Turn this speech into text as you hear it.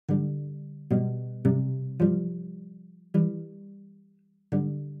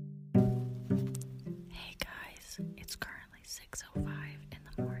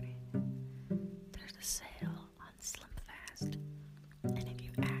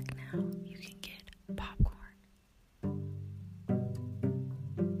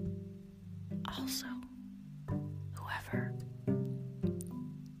neighbor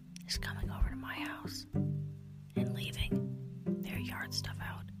is coming over to my house and leaving their yard stuff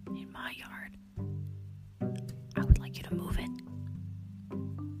out in my yard, I would like you to move it.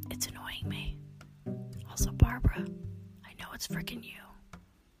 It's annoying me. Also, Barbara, I know it's freaking you.